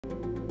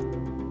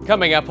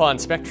Coming up on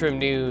Spectrum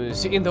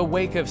News, in the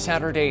wake of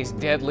Saturday's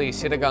deadly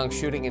synagogue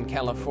shooting in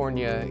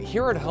California,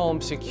 here at home,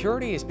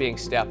 security is being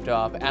stepped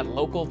up at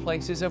local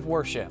places of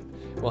worship.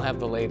 We'll have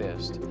the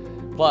latest.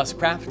 Plus,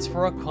 Crafts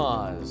for a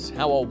Cause,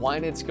 how a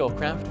wine and skill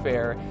craft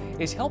fair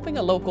is helping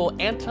a local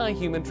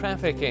anti-human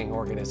trafficking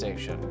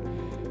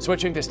organization.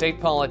 Switching to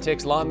state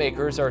politics,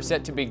 lawmakers are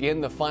set to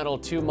begin the final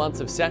 2 months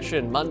of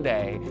session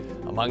Monday.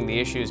 Among the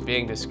issues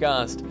being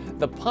discussed,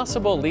 the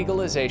possible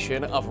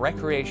legalization of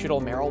recreational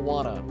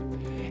marijuana.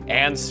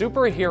 And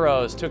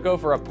superheroes took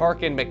over a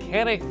park in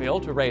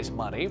Mechanicville to raise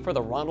money for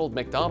the Ronald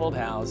McDonald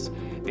House.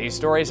 These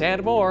stories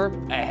and more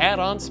ahead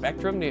on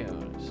Spectrum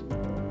News.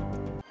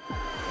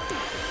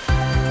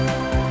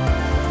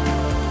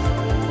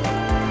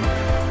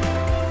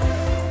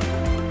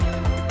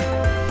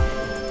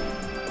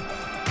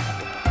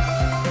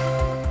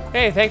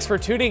 Hey, thanks for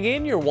tuning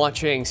in. You're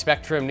watching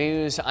Spectrum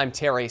News. I'm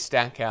Terry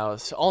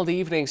Stackhouse. All the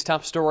evening's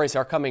top stories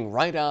are coming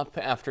right up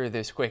after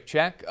this quick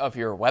check of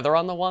your Weather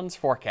on the Ones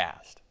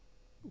forecast.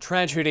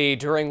 Tragedy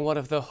during one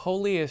of the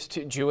holiest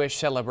Jewish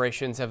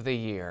celebrations of the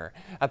year.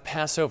 A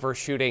Passover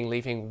shooting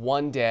leaving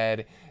 1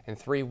 dead and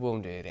 3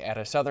 wounded at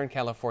a Southern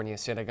California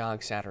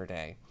synagogue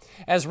Saturday.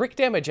 As Rick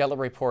Damigella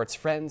reports,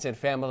 friends and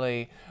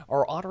family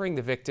are honoring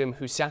the victim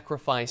who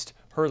sacrificed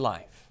her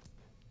life.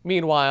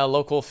 Meanwhile,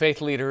 local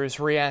faith leaders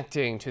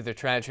reacting to the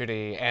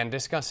tragedy and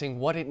discussing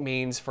what it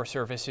means for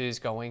services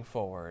going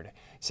forward.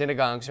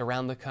 Synagogues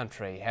around the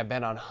country have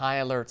been on high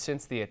alert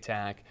since the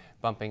attack,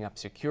 bumping up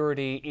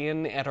security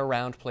in and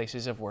around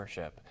places of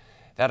worship.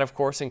 That, of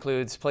course,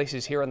 includes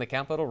places here in the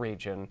Capital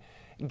Region.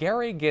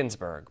 Gary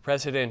Ginsberg,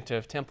 president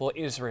of Temple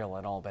Israel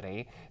in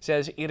Albany,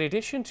 says in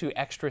addition to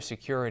extra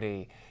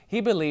security, he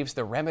believes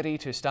the remedy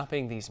to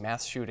stopping these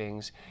mass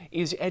shootings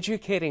is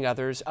educating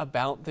others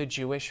about the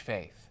Jewish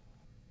faith.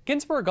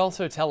 Ginsberg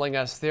also telling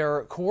us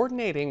they're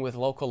coordinating with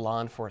local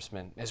law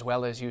enforcement as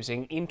well as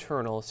using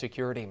internal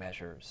security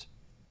measures.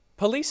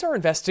 Police are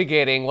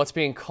investigating what's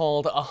being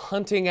called a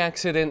hunting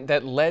accident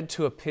that led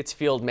to a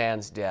Pittsfield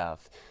man's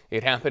death.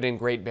 It happened in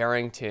Great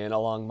Barrington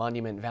along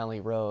Monument Valley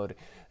Road.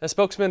 A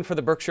spokesman for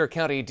the Berkshire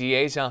County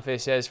DA's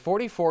office says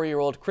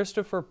 44-year-old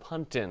Christopher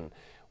Punton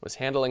was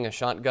handling a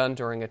shotgun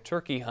during a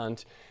turkey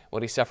hunt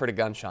when he suffered a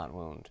gunshot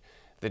wound.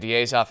 The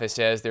DA's office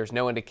says there's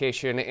no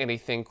indication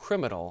anything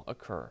criminal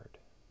occurred.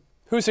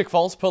 Hoosick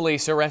Falls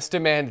police arrest a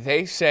man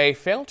they say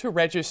failed to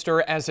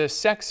register as a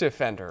sex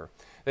offender.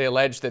 They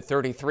allege that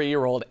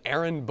 33-year-old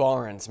Aaron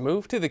Barnes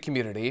moved to the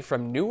community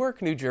from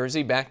Newark, New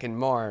Jersey back in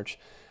March.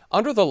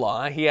 Under the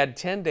law, he had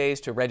 10 days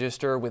to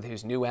register with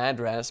his new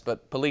address,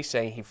 but police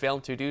say he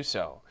failed to do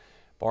so.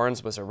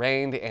 Barnes was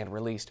arraigned and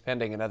released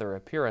pending another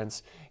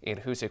appearance in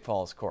Hoosick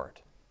Falls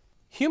court.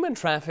 Human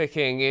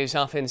trafficking is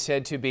often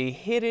said to be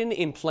hidden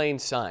in plain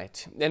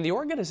sight, and the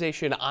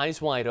organization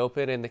Eyes Wide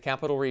Open in the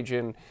Capital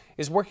Region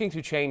is working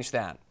to change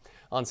that.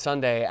 On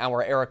Sunday,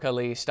 our Erica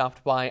Lee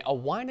stopped by a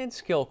wine and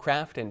skill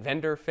craft and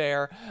vendor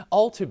fair,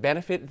 all to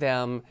benefit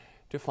them,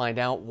 to find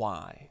out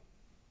why.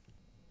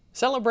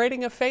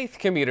 Celebrating a faith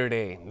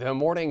community, the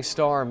Morning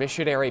Star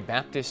Missionary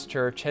Baptist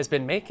Church has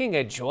been making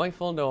a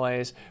joyful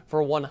noise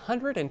for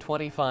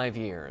 125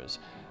 years.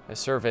 A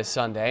service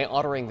Sunday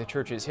honoring the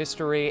church's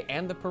history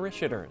and the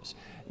parishioners.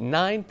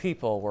 9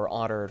 people were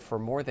honored for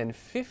more than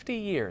 50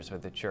 years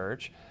with the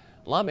church.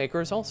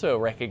 Lawmakers also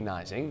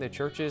recognizing the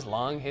church's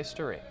long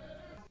history.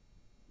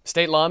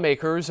 State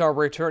lawmakers are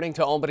returning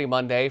to Albany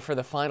Monday for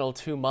the final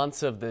 2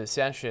 months of the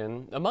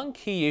session. Among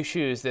key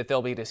issues that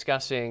they'll be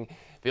discussing,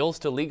 bills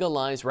to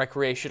legalize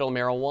recreational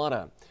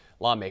marijuana.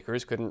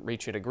 Lawmakers couldn't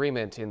reach an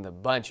agreement in the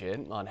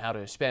budget on how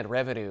to spend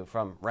revenue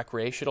from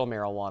recreational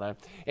marijuana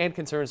and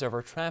concerns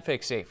over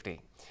traffic safety.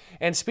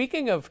 And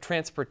speaking of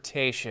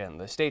transportation,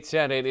 the state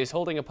Senate is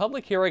holding a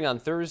public hearing on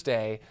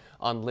Thursday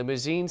on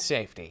limousine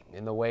safety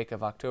in the wake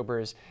of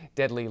October's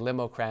deadly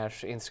limo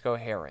crash in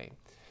Schoharie.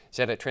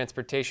 Senate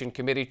Transportation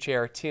Committee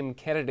Chair Tim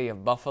Kennedy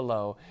of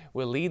Buffalo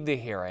will lead the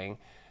hearing.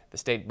 The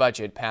state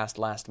budget passed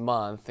last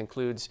month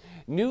includes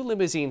new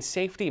limousine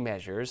safety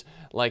measures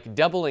like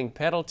doubling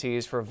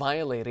penalties for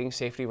violating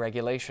safety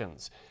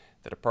regulations.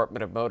 The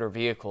Department of Motor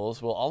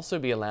Vehicles will also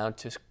be allowed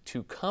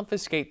to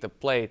confiscate the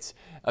plates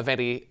of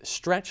any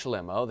stretch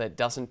limo that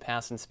doesn't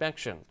pass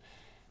inspection.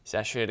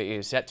 Session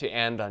is set to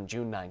end on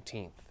June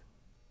 19th.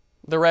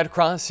 The Red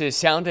Cross is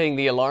sounding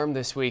the alarm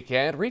this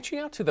weekend, reaching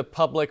out to the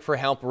public for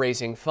help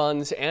raising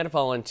funds and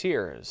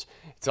volunteers.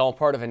 It's all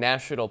part of a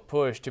national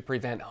push to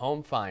prevent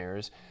home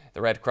fires.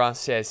 The Red Cross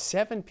says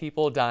 7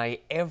 people die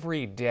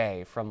every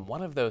day from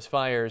one of those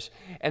fires,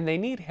 and they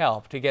need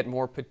help to get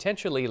more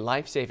potentially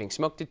life-saving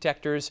smoke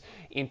detectors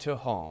into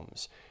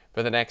homes.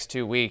 For the next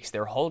 2 weeks,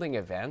 they're holding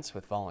events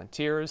with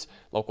volunteers,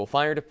 local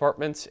fire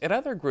departments, and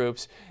other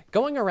groups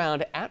going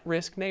around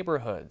at-risk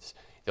neighborhoods.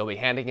 They'll be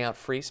handing out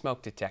free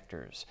smoke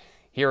detectors.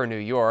 Here in New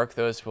York,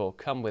 those will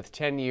come with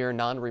 10-year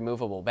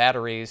non-removable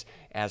batteries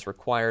as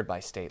required by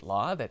state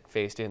law that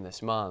phased in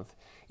this month.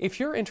 If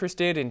you're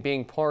interested in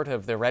being part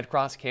of the Red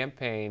Cross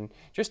campaign,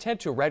 just head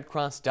to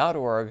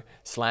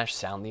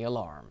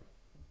redcross.org/soundthealarm.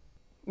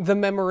 The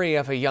memory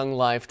of a young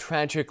life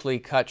tragically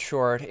cut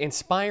short,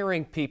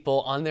 inspiring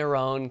people on their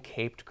own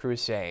caped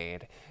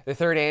crusade. The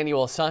third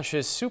annual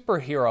Sasha's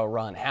Superhero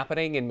Run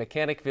happening in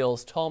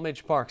Mechanicville's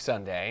Talmadge Park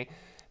Sunday.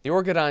 The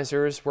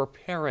organizers were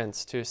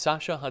parents to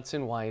Sasha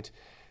Hudson White,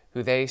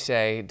 who they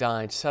say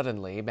died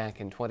suddenly back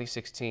in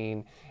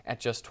 2016 at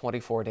just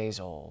 24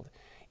 days old.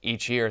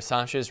 Each year,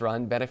 Sasha's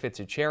Run benefits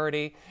a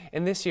charity,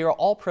 and this year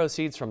all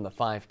proceeds from the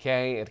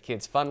 5K and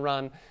Kids Fun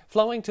Run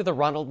flowing to the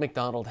Ronald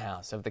McDonald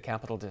House of the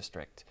Capital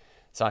District.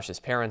 Sasha's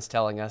parents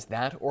telling us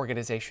that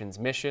organization's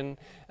mission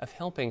of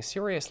helping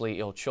seriously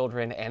ill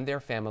children and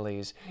their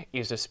families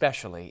is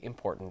especially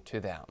important to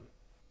them.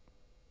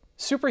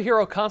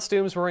 Superhero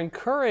costumes were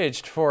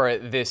encouraged for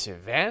this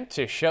event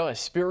to show a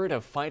spirit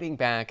of fighting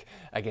back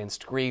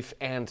against grief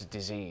and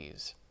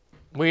disease.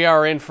 We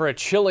are in for a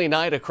chilly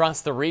night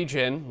across the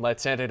region.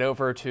 Let's send it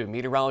over to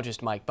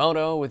meteorologist Mike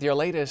Bono with your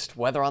latest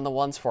Weather on the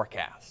Ones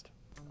forecast.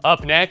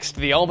 Up next,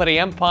 the Albany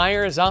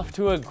Empire is off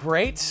to a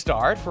great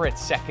start for its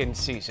second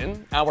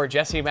season. Our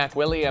Jesse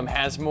McWilliam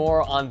has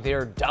more on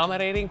their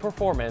dominating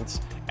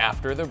performance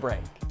after the break.